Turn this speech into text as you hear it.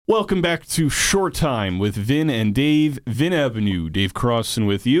Welcome back to Short Time with Vin and Dave. Vin Avenue, Dave Crossan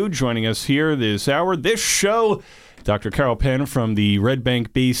with you. Joining us here this hour, this show, Dr. Carol Penn from the Red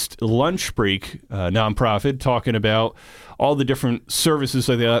Bank-based Lunch Break nonprofit, talking about all the different services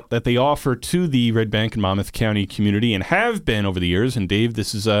that they offer to the Red Bank and Monmouth County community and have been over the years. And Dave,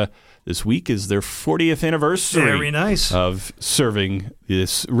 this week is their 40th anniversary. Very nice. Of serving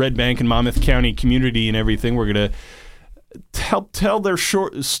this Red Bank and Monmouth County community and everything. We're going to help tell their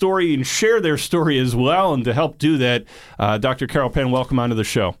short story and share their story as well. And to help do that, Dr. Carol Penn, welcome onto the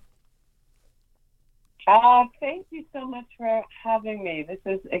show. Thank you so much for having me. This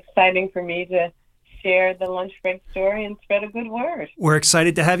is exciting for me to share the Lunch Break story and spread a good word. We're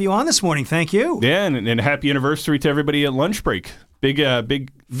excited to have you on this morning. Thank you. Yeah, and happy anniversary to everybody at Lunch Break. Big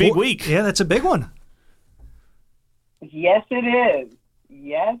week. Yeah, that's a big one. Yes, it is.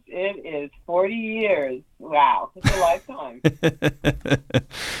 Yes, it is. 40 years. Wow. It's a lifetime.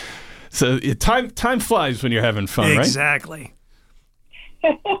 So time flies when you're having fun, right? Exactly.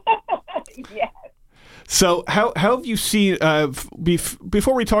 Yes. So how have you seen,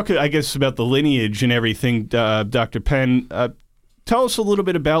 before we talk, I guess, about the lineage and everything, Dr. Penn, tell us a little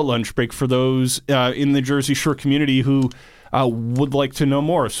bit about Lunch Break for those in the Jersey Shore community who would like to know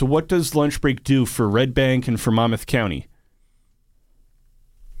more. So what does Lunch Break do for Red Bank and for Monmouth County?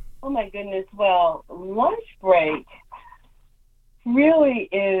 Oh, my goodness. Well, Lunch Break really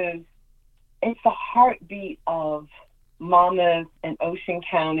it's the heartbeat of Monmouth and Ocean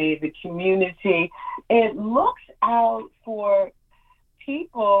County, the community. It looks out for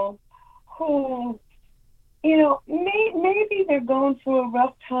people who, maybe they're going through a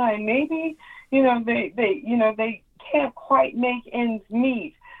rough time. Maybe, they can't quite make ends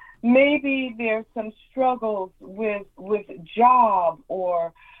meet. Maybe there's some struggles with job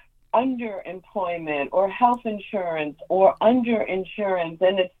or underemployment or health insurance or underinsurance,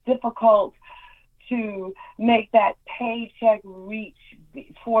 and it's difficult to make that paycheck reach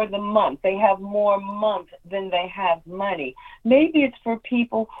for the month. They have more month than they have money. Maybe it's for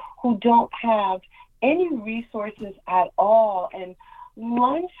people who don't have any resources at all. And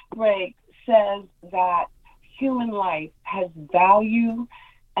Lunch Break says that human life has value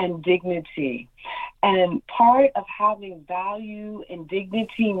and dignity. And part of having value and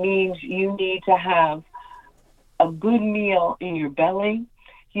dignity means you need to have a good meal in your belly.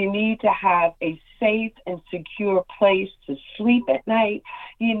 You need to have a safe and secure place to sleep at night.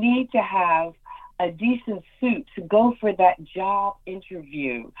 You need to have a decent suit to go for that job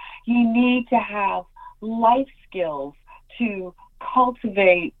interview. You need to have life skills to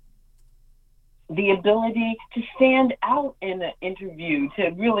cultivate the ability to stand out in an interview, to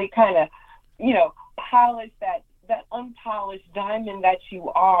really kind of, polish that unpolished diamond that you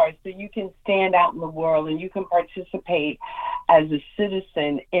are, so you can stand out in the world and you can participate as a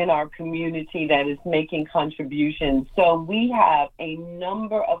citizen in our community that is making contributions. So we have a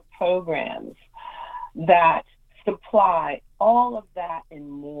number of programs that supply all of that and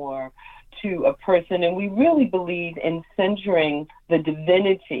more to a person. And we really believe in centering the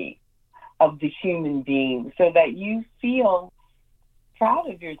divinity of the human being so that you feel proud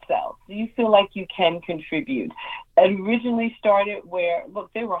of yourself. You feel like you can contribute. It originally started where, look,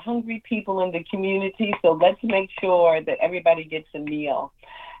 there were hungry people in the community, so let's make sure that everybody gets a meal.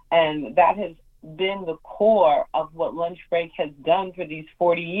 And that has been the core of what Lunch Break has done for these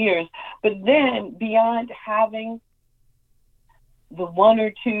 40 years. But then beyond having the one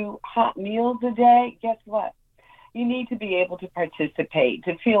or two hot meals a day, guess what? You need to be able to participate,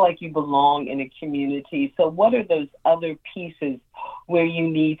 to feel like you belong in a community. So what are those other pieces where you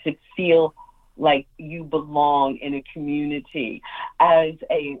need to feel like you belong in a community? As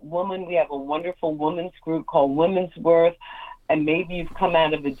a woman, we have a wonderful women's group called Women's Worth. And maybe you've come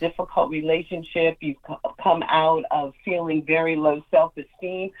out of a difficult relationship. You've come out of feeling very low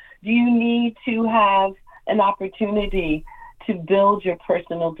self-esteem. Do you need to have an opportunity to build your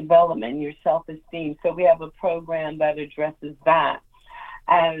personal development, your self-esteem? So we have a program that addresses that.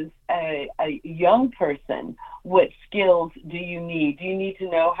 As a young person, what skills do you need? Do you need to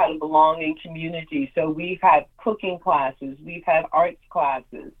know how to belong in community? So we've had cooking classes, we've had arts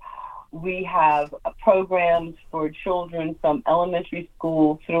classes, we have programs for children from elementary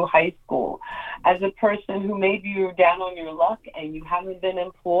school through high school. As a person who maybe you're down on your luck and you haven't been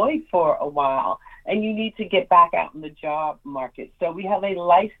employed for a while, and you need to get back out in the job market. So we have a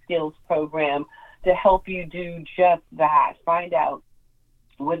life skills program to help you do just that. Find out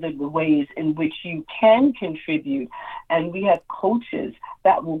what are the ways in which you can contribute. And we have coaches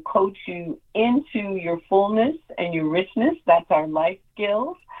that will coach you into your fullness and your richness. That's our life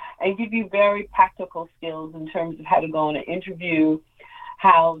skills. And give you very practical skills in terms of how to go on an interview,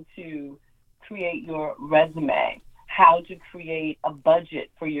 how to create your resume, how to create a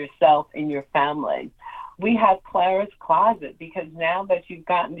budget for yourself and your family. We have Clara's Closet because now that you've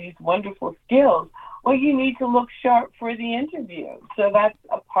gotten these wonderful skills, well, you need to look sharp for the interview. So that's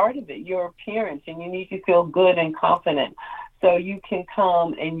a part of it, your appearance, and you need to feel good and confident. So you can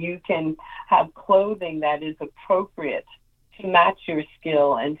come and you can have clothing that is appropriate to match your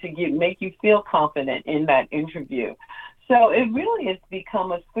skill and to make you feel confident in that interview. So it really has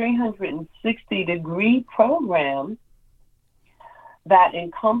become a 360-degree program that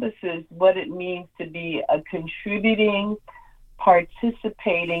encompasses what it means to be a contributing,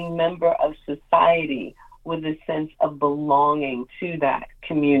 participating member of society with a sense of belonging to that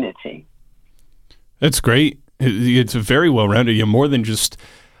community. That's great. It's very well-rounded. You're more than just,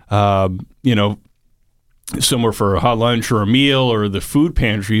 somewhere for a hot lunch or a meal or the food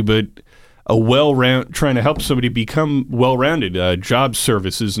pantry, but trying to help somebody become well-rounded, job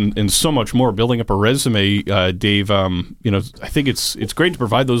services and so much more, building up a resume, Dave. I think it's great to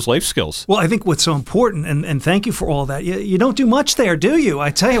provide those life skills. Well, I think what's so important, and thank you for all that, you don't do much there, do you?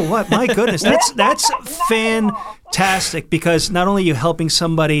 I tell you what, my goodness, that's fantastic, because not only are you helping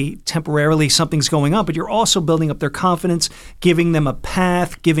somebody temporarily, something's going on, but you're also building up their confidence, giving them a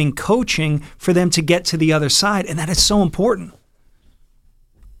path, giving coaching for them to get to the other side, and that is so important.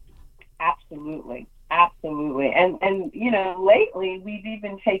 Absolutely. Absolutely. And lately we've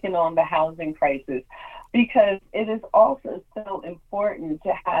even taken on the housing crisis because it is also so important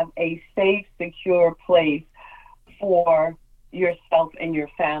to have a safe, secure place for yourself and your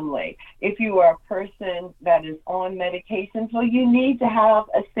family. If you are a person that is on medications, well, you need to have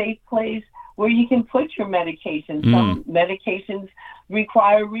a safe place where you can put your medications. Some medications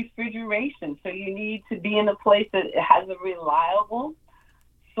require refrigeration, so you need to be in a place that has a reliable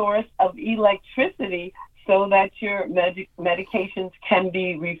source of electricity so that your medications can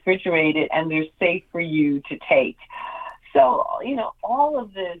be refrigerated and they're safe for you to take. So, all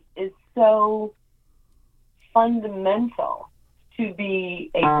of this is so fundamental to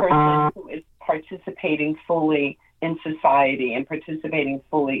be a person who is participating fully in society and participating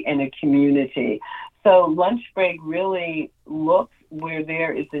fully in a community. So Lunch Break really looks where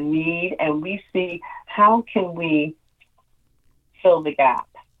there is a need, and we see how can we fill the gap.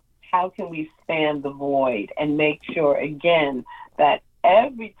 How can we span the void and make sure, again, that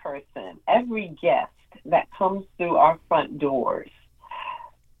every person, every guest that comes through our front doors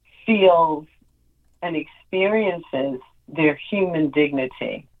feels and experiences their human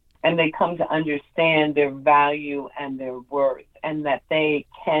dignity, and they come to understand their value and their worth, and that they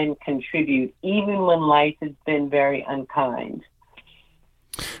can contribute even when life has been very unkind.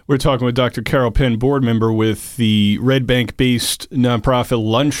 We're talking with Dr. Carol Penn, board member with the Red Bank-based nonprofit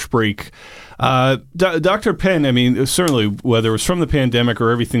Lunch Break. Dr. Penn, I mean, certainly whether it was from the pandemic or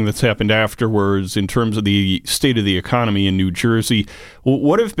everything that's happened afterwards in terms of the state of the economy in New Jersey,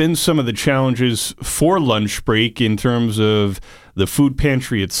 what have been some of the challenges for Lunch Break in terms of the food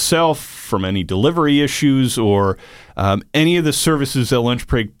pantry itself, from any delivery issues or any of the services that Lunch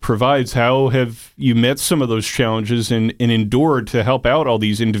Break provides? How have you met some of those challenges and endured to help out all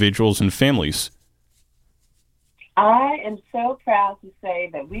these individuals and families? I am so proud to say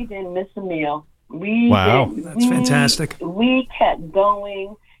that we didn't miss a meal. That's fantastic. We kept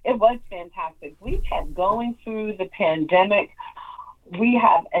going. It was fantastic. We kept going through the pandemic. We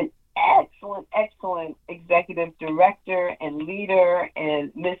have an excellent executive director and leader,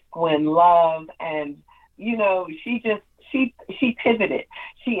 and Miss Gwen Love, and she pivoted.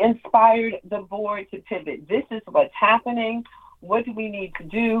 She inspired the board to pivot. This is what's happening. What do we need to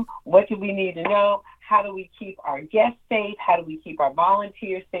do? What do we need to know? How do we keep our guests safe? How do we keep our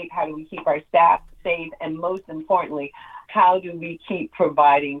volunteers safe? How do we keep our staff safe? And most importantly, how do we keep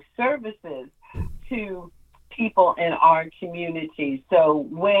providing services to people in our community? So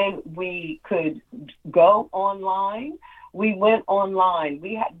when we could go online, we went online.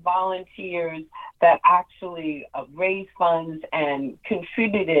 We had volunteers that actually raised funds and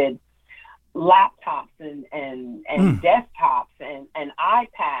contributed laptops and desktops and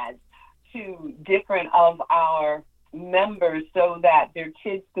iPads to different of our members so that their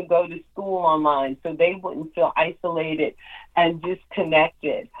kids could go to school online so they wouldn't feel isolated and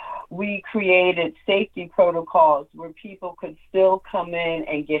disconnected. We created safety protocols where people could still come in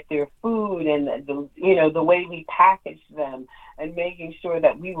and get their food, and the way we packaged them, and making sure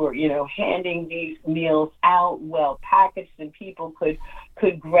that we were, handing these meals out well packaged and people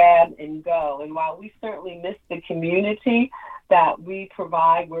could grab and go. And while we certainly missed the community that we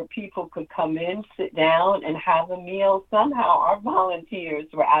provide where people could come in, sit down, and have a meal, somehow our volunteers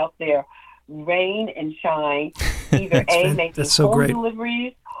were out there rain and shine, either making so home great.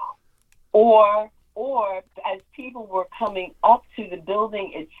 deliveries, or as people were coming up to the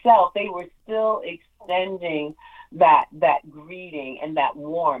building itself, they were still extending that greeting and that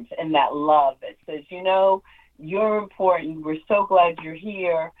warmth and that love that says, you're important. We're so glad you're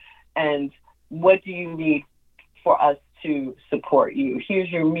here. And what do you need for us to support you? Here's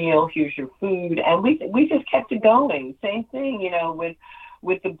your meal. Here's your food. And we just kept it going. Same thing,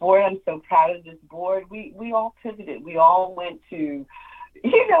 with the board. I'm so proud of this board. We all pivoted. We all went to,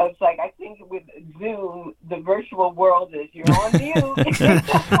 it's like, I think with Zoom, the virtual world is you're on mute.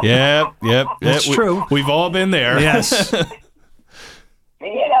 Yep. That's true. We've all been there. Yes. As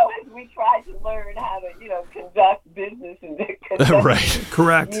we tried to learn how to, conduct business and conduct Right.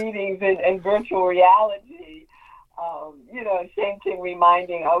 Correct. meetings in virtual reality. Same thing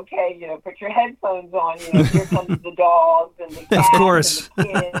reminding, put your headphones on, here comes the dogs and the cats Of course. and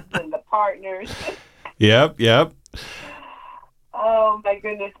the kids and the partners. Yep. Oh my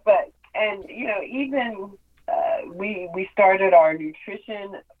goodness. Even we started our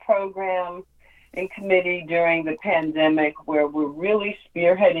nutrition program and committee during the pandemic, where we're really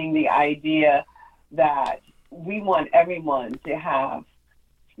spearheading the idea that we want everyone to have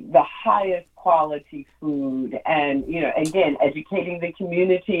the highest quality food, and again, educating the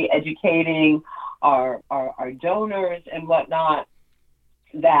community, educating our donors and whatnot,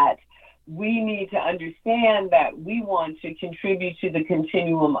 that we need to understand that we want to contribute to the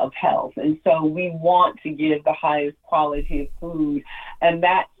continuum of health. And so we want to give the highest quality of food. And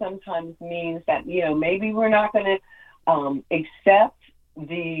that sometimes means that, maybe we're not going to accept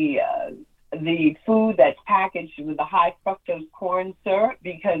the food that's packaged with the high fructose corn syrup,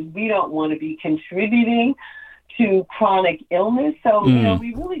 because we don't want to be contributing to chronic illness. So,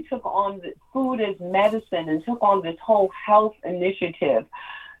 we really took on the food as medicine and took on this whole health initiative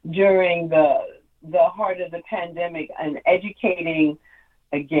during the heart of the pandemic, and educating,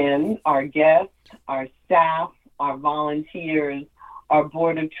 again, our guests, our staff, our volunteers, our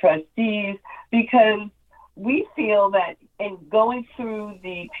board of trustees, because we feel that in going through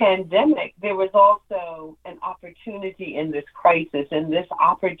the pandemic, there was also an opportunity in this crisis. And this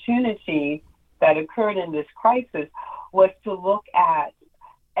opportunity that occurred in this crisis was to look at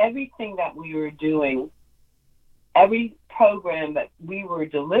everything that we were doing, every program that we were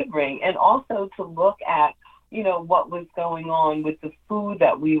delivering, and also to look at, what was going on with the food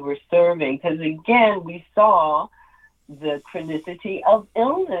that we were serving. Because again, we saw the chronicity of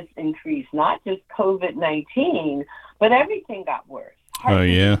illness increase, not just COVID-19, but everything got worse. Heart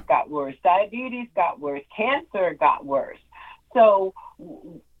disease got worse, diabetes got worse, cancer got worse. So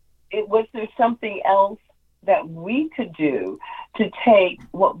was there something else that we could do to take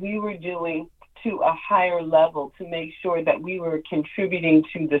what we were doing to a higher level, to make sure that we were contributing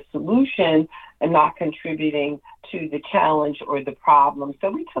to the solution and not contributing to the challenge or the problem? So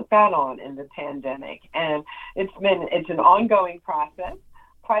we took that on in the pandemic, and it's an ongoing process,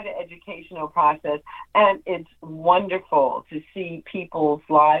 quite an educational process, and it's wonderful to see people's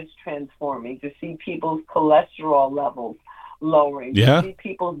lives transforming, to see people's cholesterol levels lowering, to see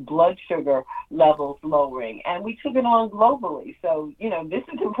people's blood sugar levels lowering. And we took it on globally. So, this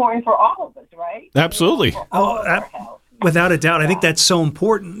is important for all of us, right? Absolutely. Without a doubt. I think that's so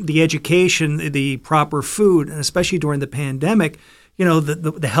important. The education, the proper food, and especially during the pandemic,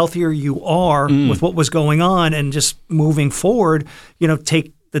 the healthier you are with what was going on and just moving forward,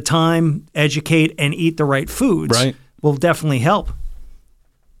 take the time, educate, and eat the right foods will definitely help.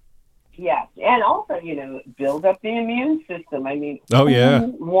 Yes, and also, build up the immune system. I mean,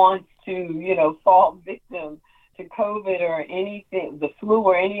 who wants to, fall victim to COVID or anything, the flu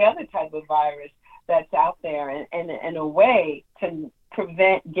or any other type of virus that's out there, and in a way to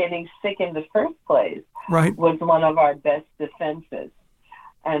prevent getting sick in the first place was one of our best defenses.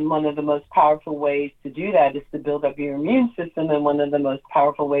 And one of the most powerful ways to do that is to build up your immune system. And one of the most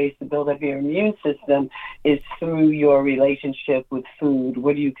powerful ways to build up your immune system is through your relationship with food.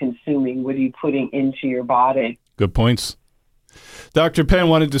 What are you consuming? What are you putting into your body? Good points. Dr. Penn,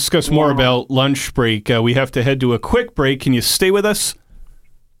 want to discuss more about lunch break. We have to head to a quick break. Can you stay with us?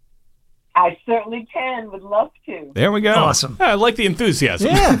 I certainly can. Would love to. There we go. Awesome. I like the enthusiasm.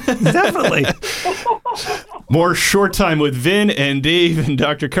 Yeah, definitely. More Short Time with Vin and Dave and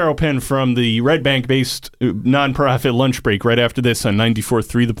Dr. Carol Penn from the Red Bank-based nonprofit Lunch Break right after this on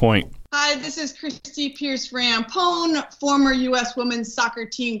 94.3 The Point. Hi, this is Christy Pierce-Rampone, former U.S. women's soccer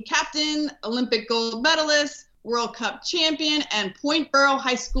team captain, Olympic gold medalist, World Cup champion and Point Borough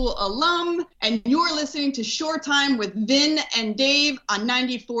High School alum. And you're listening to Short Time with Vin and Dave on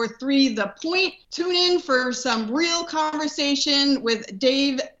 94.3 The Point. Tune in for some real conversation with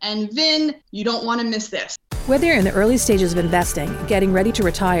Dave and Vin. You don't want to miss this. Whether you're in the early stages of investing, getting ready to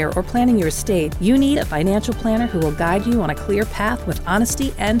retire, or planning your estate, you need a financial planner who will guide you on a clear path with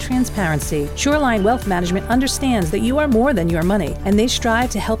honesty and transparency. Shoreline Wealth Management understands that you are more than your money, and they strive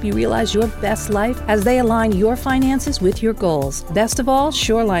to help you realize your best life as they align your finances with your goals. Best of all,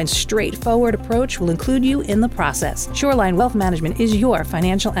 Shoreline's straightforward approach will include you in the process. Shoreline Wealth Management is your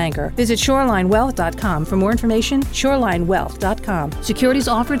financial anchor. Visit shorelinewealth.com for more information. Shorelinewealth.com. Securities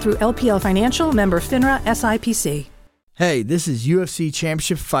offered through LPL Financial, member FINRA, SIPC. Hey, this is UFC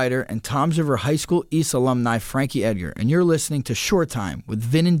Championship fighter and Toms River High School East alumni Frankie Edgar, and you're listening to Short Time with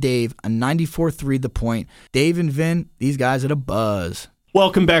Vin and Dave on 94.3 The Point. Dave and Vin, these guys are the buzz.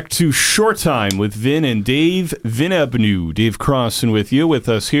 Welcome back to Short Time with Vin and Dave. Vin Abneu, Dave Crossan with you. With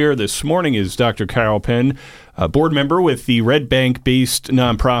us here this morning is Dr. Carol Penn, a board member with the Red Bank-based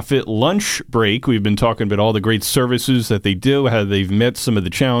nonprofit Lunch Break. We've been talking about all the great services that they do, how they've met some of the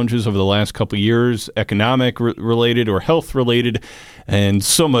challenges over the last couple of years, economic-related or health-related, and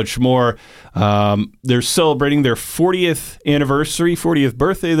so much more. They're celebrating their 40th anniversary, 40th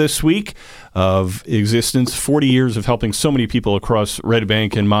birthday this week of existence, 40 years of helping so many people across Red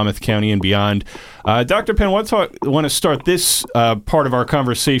Bank and Monmouth County and beyond. Dr. Penn, I want to start this part of our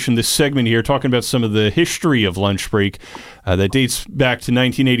conversation, this segment here, talking about some of the history of Lunch Break that dates back to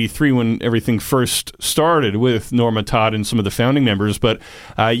 1983 when everything first started with Norma Todd and some of the founding members. But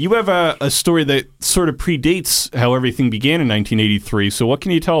you have a story that sort of predates how everything began in 1983. So what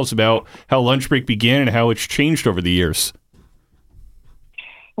can you tell us about how Lunch Break began and how it's changed over the years?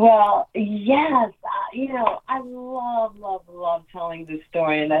 Well, yes, I love telling this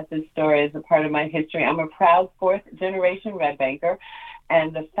story, and that this story is a part of my history. I'm a proud fourth-generation Red Banker,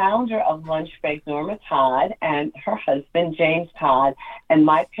 and the founder of Lunch Break, Norma Todd, and her husband, James Todd, and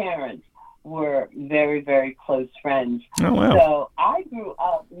my parents were very, very close friends. Oh, wow. So I grew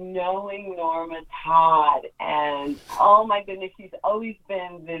up knowing Norma Todd, and oh my goodness, she's always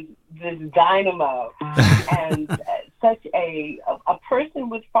been this dynamo and such a person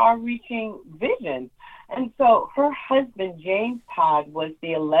with far-reaching vision. And so her husband, James Todd, was the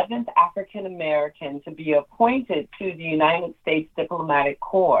 11th African-American to be appointed to the United States Diplomatic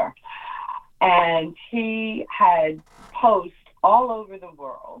Corps. And he had posts all over the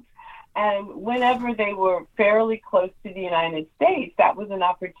world. And whenever they were fairly close to the United States, that was an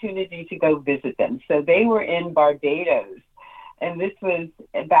opportunity to go visit them. So they were in Barbados. And this was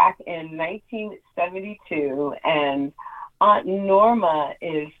back in 1972. And Aunt Norma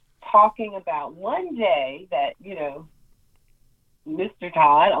is talking about one day that, Mr.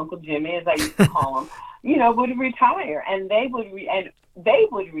 Todd, Uncle Jimmy, as I used to call him, would retire. And they would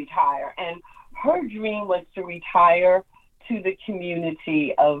retire. And her dream was to retire to the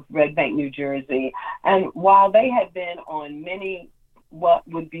community of Red Bank, New Jersey. And while they had been on many what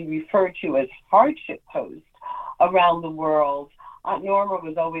would be referred to as hardship posts around the world, Aunt Norma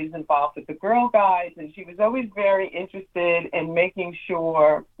was always involved with the Girl Guides, and she was always very interested in making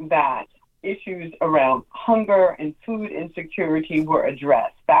sure that issues around hunger and food insecurity were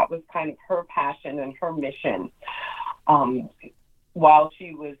addressed. That was kind of her passion and her mission while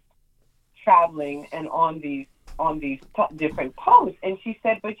she was traveling and on these different posts. And she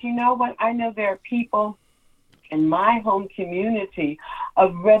said, but you know what? I know there are people in my home community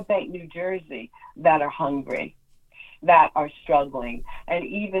of Red Bank, New Jersey, that are hungry, that are struggling. And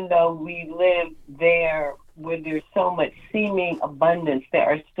even though we live there where there's so much seeming abundance, there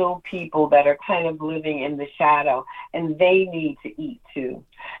are still people that are kind of living in the shadow, and they need to eat too.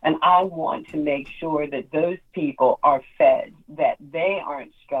 And I want to make sure that those people are fed, that they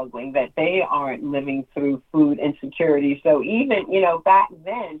aren't struggling, that they aren't living through food insecurity. So even, back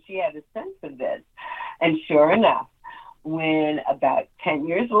then she had a sense of this. And sure enough, when about 10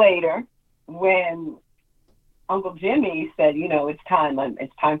 years later, when Uncle Jimmy said, it's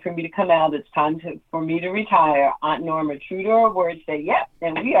time for me to come out. It's time for me to retire. Aunt Norma, true to her word, said, yep,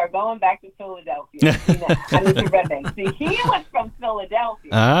 and we are going back to Philadelphia. To Red Bank. See, he was from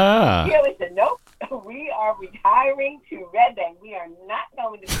Philadelphia. He always said, nope, we are retiring to Red Bank. We are not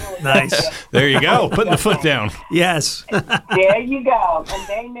going to Philadelphia. Nice. There you go. Putting the foot down. Yes. There you go.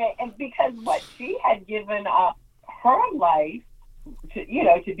 And because what she had given up her life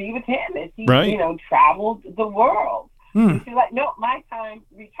to be with him as he, right. Traveled the world. And she's like, no, my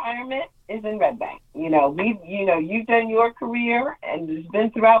retirement is in Red Bank. You've done your career and it's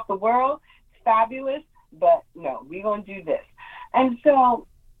been throughout the world. It's fabulous, but no, we're going to do this. And so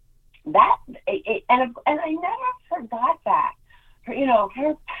and I never forgot that.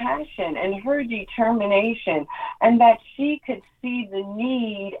 Her passion and her determination, and that she could see the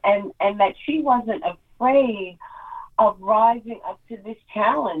need, and that she wasn't afraid of rising up to this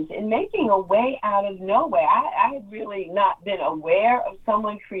challenge and making a way out of no way. I had really not been aware of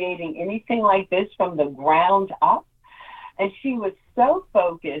someone creating anything like this from the ground up. And she was so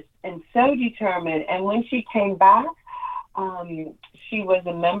focused and so determined. And when she came back, she was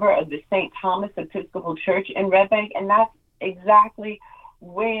a member of the St. Thomas Episcopal Church in Red Bank, and that's exactly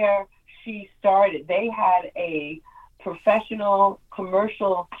where she started. They had a professional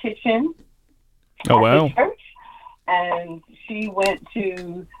commercial kitchen at the church, and she went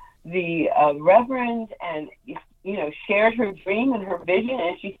to the reverend and shared her dream and her vision,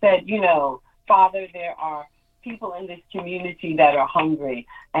 and she said, Father, there are people in this community that are hungry,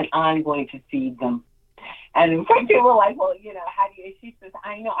 and I'm going to feed them. And people were like, well, how do you? She says,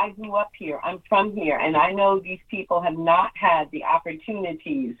 I know, I grew up here. I'm from here. And I know these people have not had the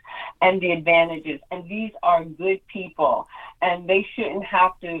opportunities and the advantages. And these are good people. And they shouldn't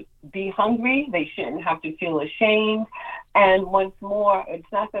have to be hungry. They shouldn't have to feel ashamed. And once more,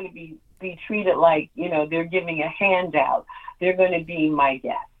 it's not going to be treated like, they're giving a handout. They're going to be my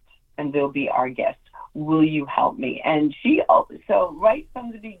guest, and they'll be our guest. Will you help me? And so right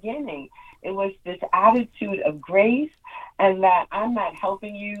from the beginning, it was this attitude of grace, and that I'm not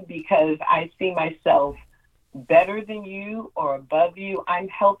helping you because I see myself better than you or above you. I'm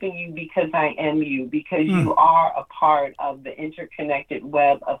helping you because I am you, because you are a part of the interconnected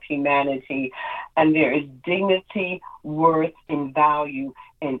web of humanity, and there is dignity, worth, and value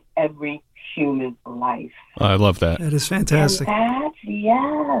in every human life. I love that. That is fantastic.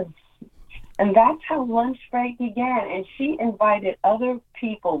 And that's how Lunch Break began. And she invited other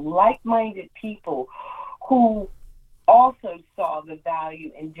people, like-minded people, who also saw the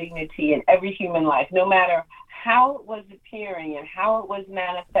value and dignity in every human life, no matter how it was appearing and how it was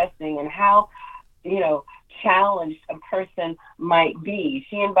manifesting and how, challenged a person might be.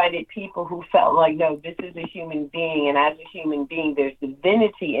 She invited people who felt like, no, this is a human being, and as a human being, there's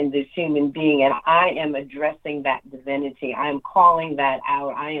divinity in this human being, and I am addressing that divinity. I am calling that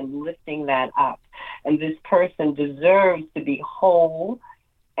out. I am lifting that up. And this person deserves to be whole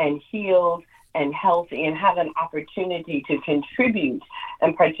and healed and healthy and have an opportunity to contribute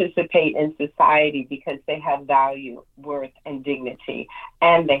and participate in society because they have value, worth, and dignity,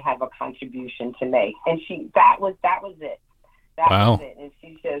 and they have a contribution to make. And that was it. That was it. And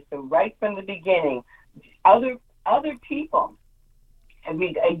she says, so right from the beginning, other people, and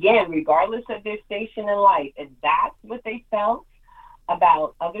regardless of their station in life, if that's what they felt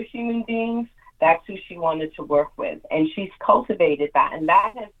about other human beings, that's who she wanted to work with. And she's cultivated that. And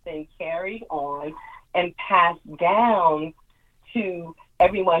that has been carried on and passed down to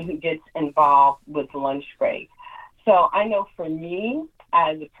everyone who gets involved with Lunch Break. So I know for me,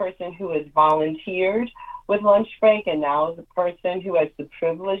 as a person who has volunteered with Lunch Break, and now as a person who has the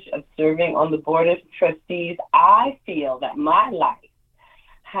privilege of serving on the board of trustees, I feel that my life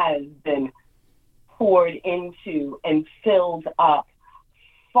has been poured into and filled up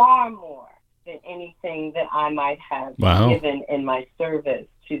far more than anything that I might have given in my service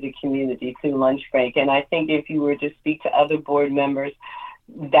to the community through Lunch Break. And I think if you were to speak to other board members,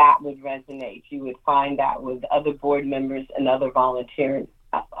 that would resonate. You would find that with other board members and other volunteers,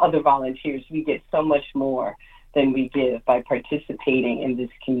 we get so much more than we give by participating in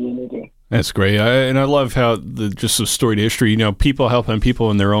this community. That's great. And I love how just the storied history, people helping people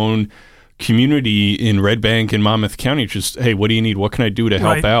in their own community in Red Bank and Monmouth County. Just, hey, what do you need? What can I do to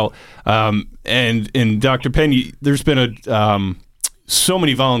help out? And Dr. Penn, there's been so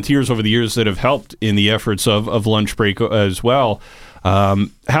many volunteers over the years that have helped in the efforts of Lunch Break as well. How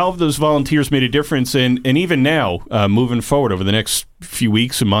have those volunteers made a difference? And even now, moving forward over the next few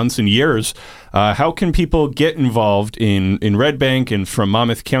weeks and months and years, how can people get involved in Red Bank and from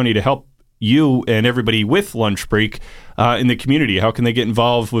Monmouth County to help you and everybody with Lunch Break in the community? How can they get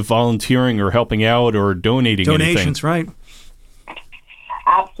involved with volunteering or helping out or donating Donations, anything? Right.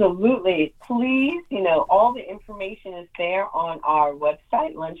 Absolutely. Please, all the information is there on our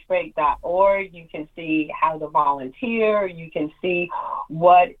website, lunchbreak.org. You can see how to volunteer. You can see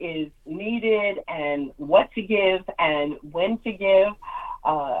what is needed and what to give and when to give.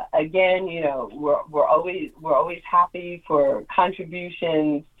 Again, we're always happy for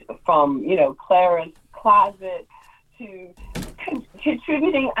contributions from, Clara's Closet to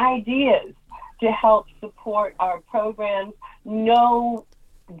contributing ideas to help support our programs. No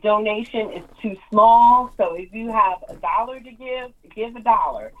donation is too small. So if you have $1 to give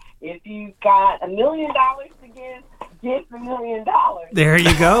 $1. If you've got $1 million to give, get the $1 million. There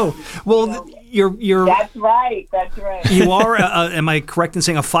you go. Well, you're That's right. That's right. you are. Am I correct in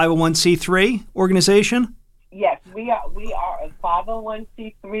saying a 501c3 organization? Yes, we are. We are a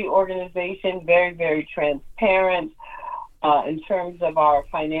 501c3 organization, very, very transparent in terms of our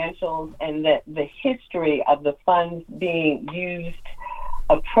financials and the history of the funds being used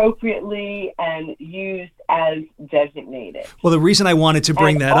appropriately and used as designated. Well, the reason I wanted to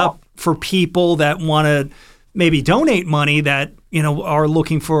bring that up for people that want to maybe donate money that, are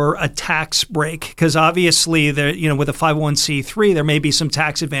looking for a tax break, because obviously there, with a 501c3, there may be some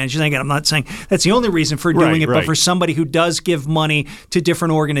tax advantages. And again, I'm not saying that's the only reason for doing it, but for somebody who does give money to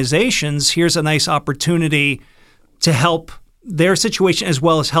different organizations, here's a nice opportunity to help their situation as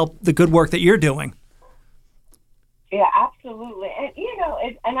well as help the good work that you're doing. Yeah, absolutely. And,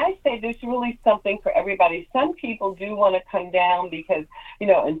 and I say there's really something for everybody. Some people do want to come down because,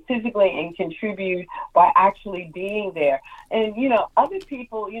 and physically and contribute by actually being there. And, other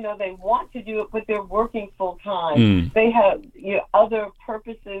people, they want to do it, but they're working full time. They have, other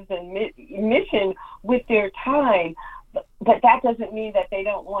purposes and mission with their time. But that doesn't mean that they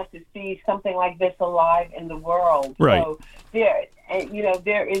don't want to see something like this alive in the world. Right. So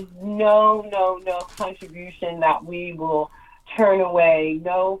there is no contribution that we will turn away.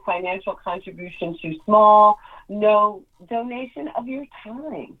 No financial contribution too small. No donation of your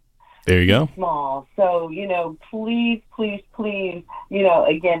time. There you go. Small. So, please,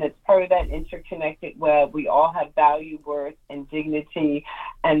 again, it's part of that interconnected web. We all have value, worth, and dignity.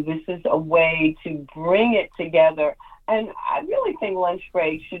 And this is a way to bring it together. And I really think lunch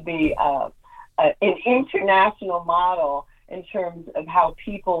break should be an international model in terms of how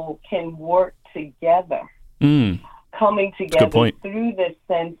people can work together, coming together through this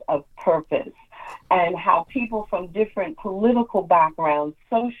sense of purpose, and how people from different political backgrounds,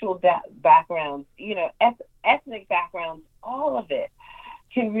 social backgrounds, ethnic backgrounds, all of it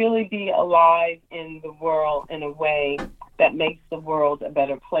can really be alive in the world in a way that makes the world a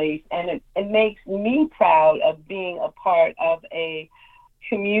better place. And it makes me proud of being a part of a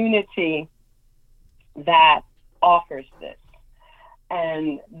community that offers this.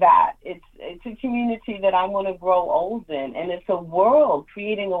 And that it's a community that I want to grow old in. And it's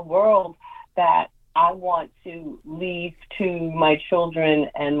creating a world that I want to leave to my children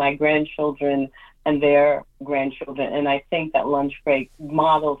and my grandchildren and their grandchildren. And I think that lunch break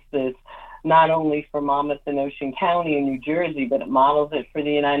models this not only for Monmouth and Ocean County in New Jersey, but it models it for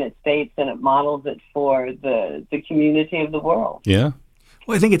the United States, and it models it for the community of the world. Yeah.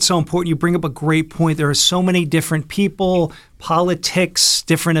 Well, I think it's so important. You bring up a great point. There are so many different people, politics,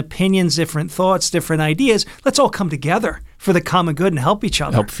 different opinions, different thoughts, different ideas. Let's all come together for the common good and help each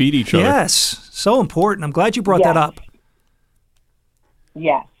other. Help feed each other. Yes. So important. I'm glad you brought that up.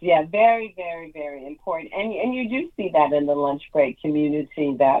 Yes, yeah, very, very, very important. And you do see that in the lunch break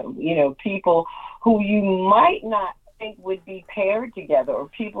community that, people who you might not think would be paired together, or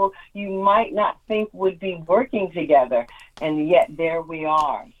people you might not think would be working together. And yet there we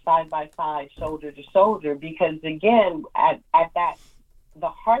are, side by side, shoulder to shoulder, because again, at that, the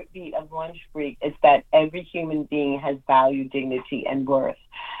heartbeat of Lunch Break is that every human being has value, dignity, and worth,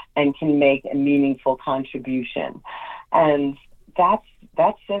 and can make a meaningful contribution. And that's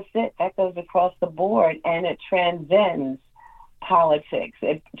just it. That goes across the board, and it transcends politics.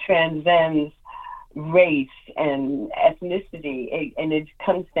 It transcends race and ethnicity, and it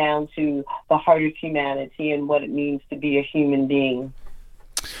comes down to the heart of humanity and what it means to be a human being.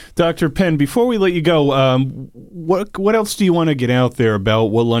 Dr. Penn, before we let you go, what else do you want to get out there about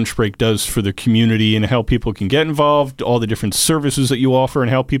what Lunch Break does for the community and how people can get involved, all the different services that you offer, and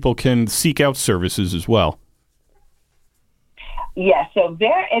how people can seek out services as well? Yeah, so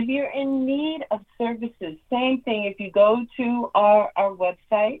if you're in need of services, same thing. If you go to our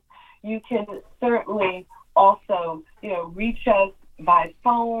website, you can certainly also, reach us by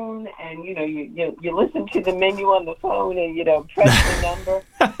phone, and, you listen to the menu on the phone and, press the number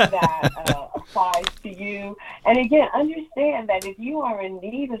that applies to you. And again, understand that if you are in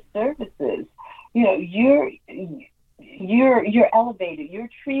need of services, you're elevated. You're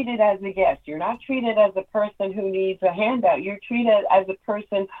treated as a guest. You're not treated as a person who needs a handout. You're treated as a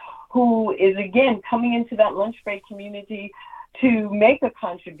person who is, again, coming into that lunch break community to make a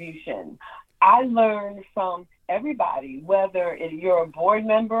contribution. I learn from everybody, whether you're a board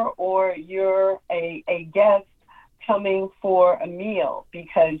member or you're a guest coming for a meal,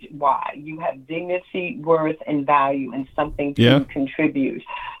 because why? You have dignity, worth, and value, and something to contribute.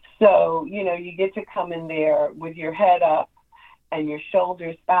 So, you get to come in there with your head up and your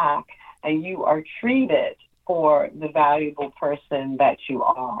shoulders back, and you are treated for the valuable person that you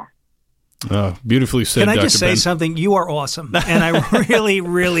are. Beautifully said, Can I Dr. just say Ben. something? You are awesome, and I really,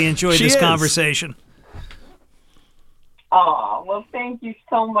 really enjoyed She this is. conversation. Oh, well, thank you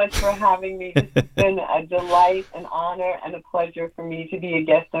so much for having me. This has been a delight, an honor, and a pleasure for me to be a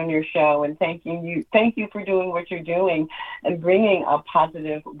guest on your show. And thank you for doing what you're doing and bringing a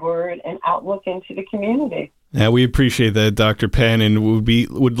positive word and outlook into the community. Yeah, we appreciate that, Dr. Penn, and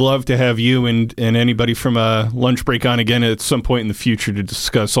would love to have you and anybody from Lunch Break on again at some point in the future to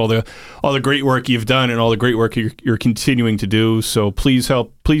discuss all the great work you've done and all the great work you're continuing to do. So please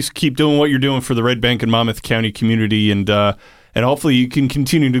keep doing what you're doing for the Red Bank and Monmouth County community, and hopefully you can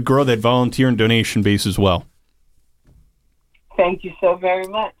continue to grow that volunteer and donation base as well. Thank you so very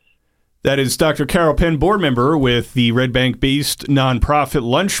much. That is Dr. Carol Penn, board member with the Red Bank-based nonprofit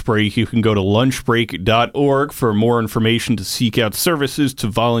Lunch Break. You can go to lunchbreak.org for more information, to seek out services, to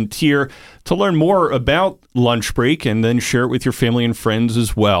volunteer, to learn more about Lunch Break, and then share it with your family and friends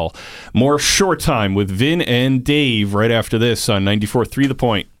as well. More Short Time with Vin and Dave right after this on 94.3 The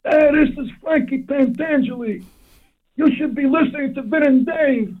Point. Hey, this is Frankie Pantangeli. You should be listening to Vin and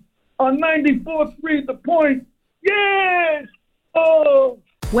Dave on 94.3 The Point. Yes! Oh!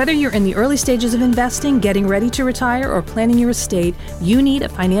 Whether you're in the early stages of investing, getting ready to retire, or planning your estate, you need a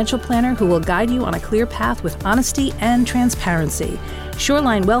financial planner who will guide you on a clear path with honesty and transparency.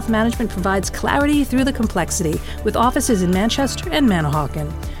 Shoreline Wealth Management provides clarity through the complexity with offices in Manchester and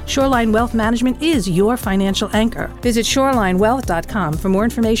Manahawkin. Shoreline Wealth Management is your financial anchor. Visit shorelinewealth.com for more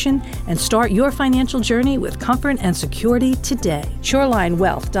information and start your financial journey with comfort and security today.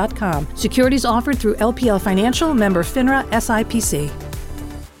 Shorelinewealth.com. Securities offered through LPL Financial, member FINRA, SIPC.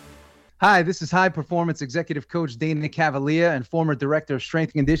 Hi, this is high performance executive coach Dana Cavalier and former director of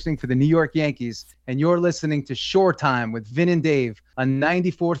strength and conditioning for the New York Yankees. And you're listening to Short Time with Vin and Dave on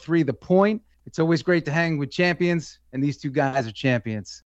 94.3 The Point. It's always great to hang with champions, and these two guys are champions.